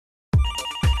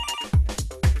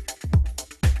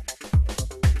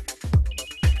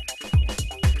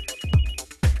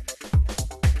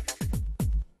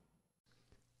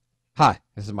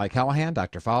This is Mike Callahan,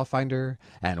 Dr. File Finder,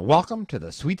 and welcome to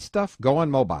the Sweet Stuff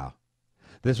Going Mobile.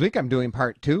 This week I'm doing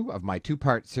part 2 of my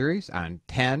 2-part series on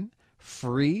 10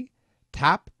 free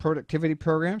top productivity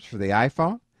programs for the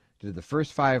iPhone. I did the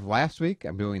first 5 last week.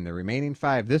 I'm doing the remaining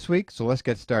 5 this week, so let's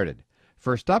get started.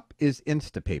 First up is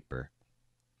Instapaper.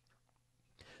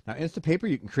 Now, Instapaper,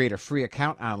 you can create a free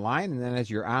account online, and then as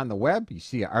you're on the web, you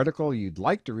see an article you'd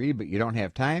like to read but you don't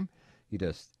have time, you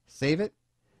just save it.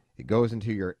 It goes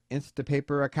into your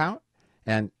Instapaper account,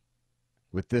 and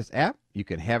with this app, you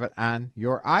can have it on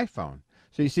your iPhone.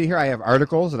 So you see here I have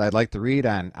articles that I'd like to read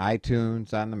on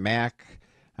iTunes, on the Mac,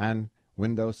 on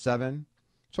Windows 7.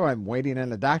 So I'm waiting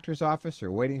in a doctor's office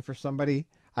or waiting for somebody.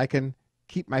 I can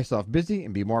keep myself busy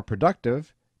and be more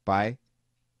productive by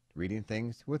reading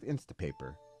things with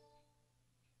Instapaper.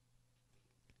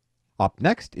 Up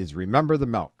next is Remember the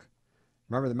Milk.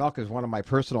 Remember the Milk is one of my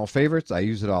personal favorites. I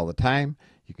use it all the time.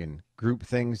 You can group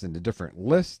things into different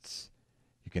lists.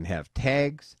 You can have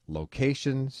tags,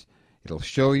 locations. It'll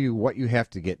show you what you have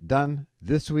to get done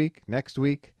this week, next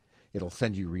week. It'll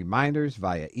send you reminders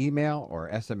via email or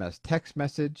SMS text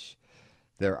message.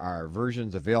 There are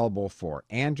versions available for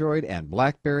Android and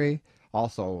BlackBerry.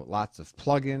 Also lots of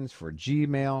plugins for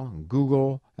Gmail and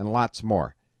Google and lots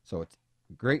more. So it's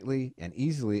greatly and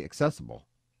easily accessible.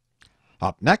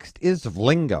 Up next is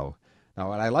Vlingo. Now,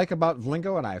 what I like about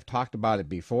Vlingo, and I've talked about it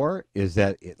before, is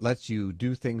that it lets you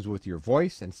do things with your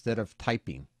voice instead of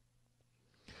typing.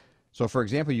 So, for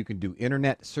example, you can do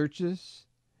internet searches.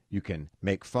 You can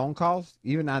make phone calls.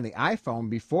 Even on the iPhone,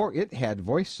 before it had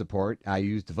voice support, I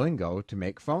used Vlingo to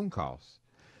make phone calls.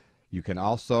 You can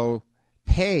also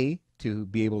pay to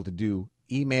be able to do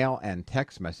email and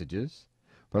text messages.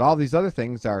 But all these other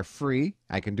things are free.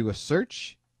 I can do a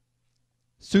search.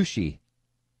 Sushi.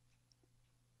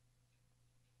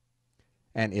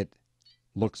 And it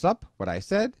looks up what I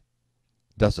said,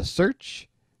 does a search,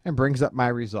 and brings up my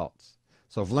results.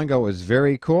 So Vlingo is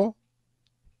very cool,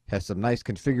 has some nice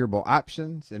configurable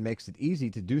options, and makes it easy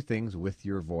to do things with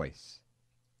your voice.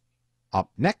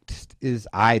 Up next is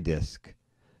iDisk.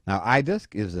 Now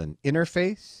iDisk is an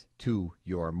interface to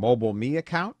your Mobile Me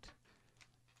account.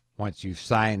 Once you've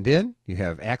signed in, you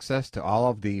have access to all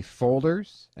of the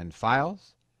folders and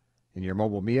files in your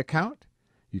Mobile Me account.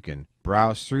 You can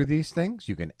browse through these things.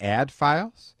 You can add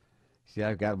files. See,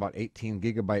 I've got about 18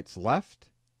 gigabytes left.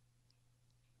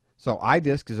 So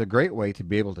iDisk is a great way to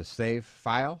be able to save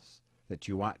files that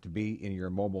you want to be in your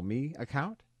Mobile Me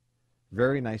account.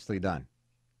 Very nicely done.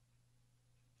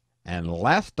 And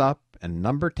last up, and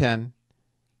number 10,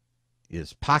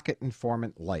 is Pocket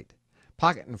Informant Lite.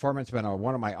 Pocket Informant's been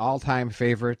one of my all-time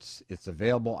favorites. It's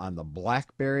available on the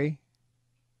BlackBerry.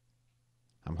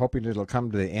 I'm hoping it'll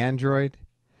come to the Android.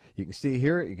 You can see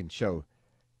here, you can show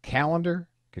calendar,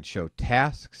 it can show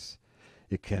tasks,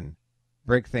 it can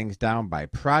break things down by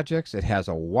projects. It has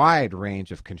a wide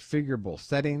range of configurable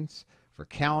settings for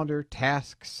calendar,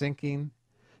 task syncing.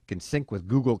 It can sync with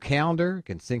Google Calendar, it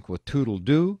can sync with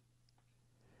ToodleDoo.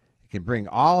 It can bring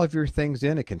all of your things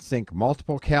in. It can sync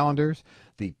multiple calendars.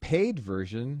 The paid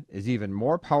version is even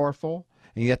more powerful,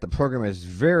 and yet the program is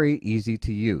very easy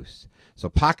to use. So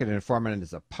Pocket Informant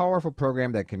is a powerful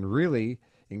program that can really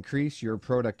increase your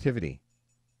productivity.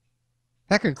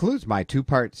 That concludes my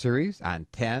 2-part series on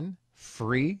 10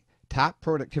 free top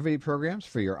productivity programs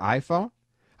for your iPhone.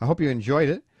 I hope you enjoyed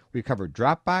it. We covered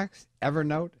Dropbox,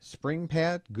 Evernote,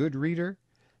 SpringPad, Goodreader,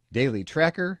 Daily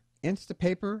Tracker,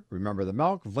 Instapaper, Remember the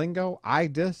Milk, Vlingo,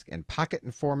 iDisk, and Pocket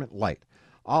Informant Lite.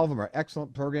 All of them are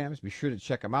excellent programs. Be sure to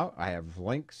check them out. I have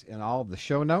links in all of the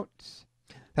show notes.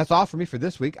 That's all for me for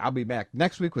this week. I'll be back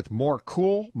next week with more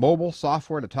cool mobile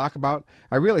software to talk about.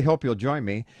 I really hope you'll join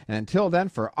me. And until then,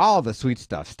 for all the sweet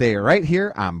stuff, stay right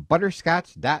here on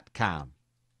butterscotch.com.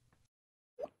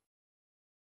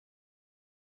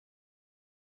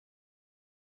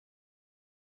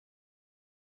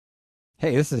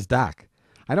 Hey, this is Doc.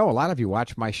 I know a lot of you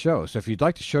watch my show, so if you'd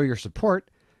like to show your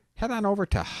support, head on over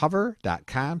to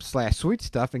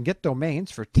hover.com/sweetstuff and get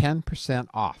domains for 10%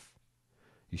 off.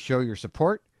 You show your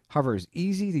support. Hover is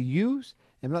easy to use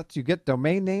and lets you get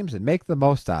domain names and make the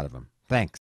most out of them. Thanks.